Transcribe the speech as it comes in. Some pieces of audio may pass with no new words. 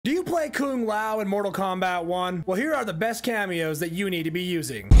play Kung Lao in Mortal Kombat 1? Well, here are the best cameos that you need to be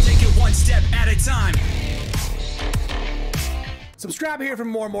using. Take it one step at a time. Subscribe here for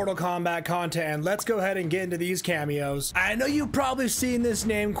more Mortal Kombat content, and let's go ahead and get into these cameos. I know you've probably seen this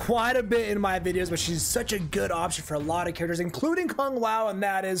name quite a bit in my videos, but she's such a good option for a lot of characters, including Kung Lao, and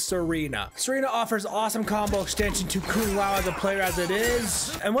that is Serena. Serena offers awesome combo extension to Kung Lao as a player as it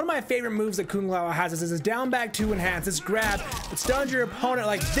is, and one of my favorite moves that Kung Lao has is his down back 2 enhance. This grab, it stuns your opponent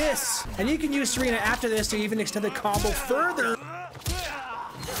like this, and you can use Serena after this to even extend the combo further.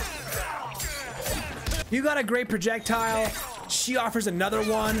 You got a great projectile. She offers another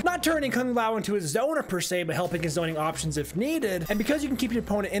one, not turning Kung Lao into a zoner per se, but helping his zoning options if needed. And because you can keep your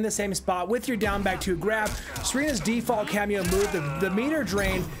opponent in the same spot with your down back 2 grab, Serena's default cameo move, the meter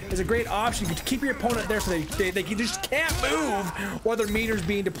drain, is a great option. You can keep your opponent there so they just can't move while their meter's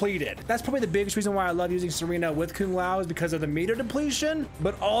being depleted. That's probably the biggest reason why I love using Serena with Kung Lao, is because of the meter depletion,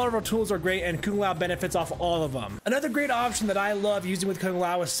 but all of our tools are great and Kung Lao benefits off all of them. Another great option that I love using with Kung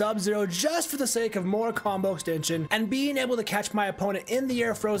Lao is Sub-Zero, just for the sake of more combo extension and being able to catch my opponent in the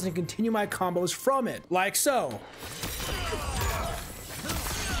air frozen and continue my combos from it, like so.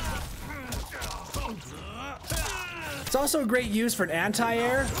 It's also a great use for an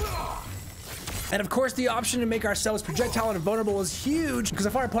anti-air. And of course, the option to make ourselves projectile invulnerable is huge, because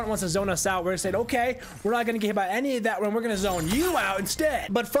if our opponent wants to zone us out, we're gonna say, okay, we're not gonna get hit by any of that when we're gonna zone you out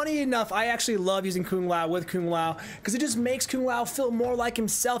instead. But funny enough, I actually love using Kung Lao with Kung Lao, because it just makes Kung Lao feel more like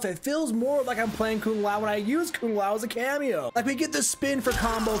himself. It feels more like I'm playing Kung Lao when I use Kung Lao as a cameo. Like, we get the spin for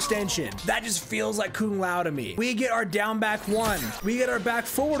combo extension. That just feels like Kung Lao to me. We get our down back 1. We get our back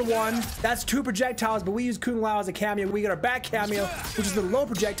forward 1. That's 2 projectiles, but we use Kung Lao as a cameo. We get our back cameo, which is the low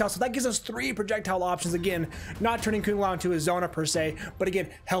projectile, so that gives us 3 projectiles options. Again, not turning Kung Lao into a zoner per se, but again,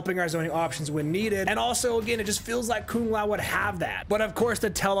 helping our zoning options when needed. And also, again, it just feels like Kung Lao would have that. But of course, the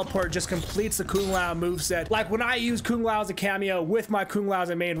teleport just completes the Kung Lao moveset. Like, when I use Kung Lao as a cameo with my Kung Lao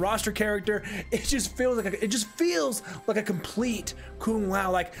as a main roster character, it just feels like a complete Kung Lao.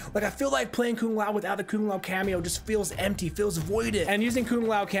 Like I feel like playing Kung Lao without the Kung Lao cameo just feels empty, feels voided. And using Kung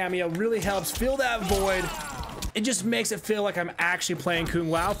Lao cameo really helps fill that void. It just makes it feel like I'm actually playing Kung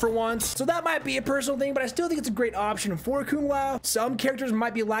Lao for once. So that might be a personal thing, but I still think it's a great option for Kung Lao. Some characters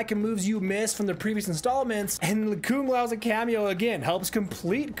might be lacking moves you missed from the previous installments, and Kung Lao as a cameo, again, helps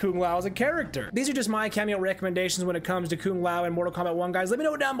complete Kung Lao as a character. These are just my cameo recommendations when it comes to Kung Lao and Mortal Kombat 1, guys. Let me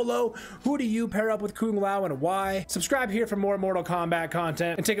know down below, who do you pair up with Kung Lao and why? Subscribe here for more Mortal Kombat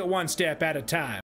content, and take it one step at a time.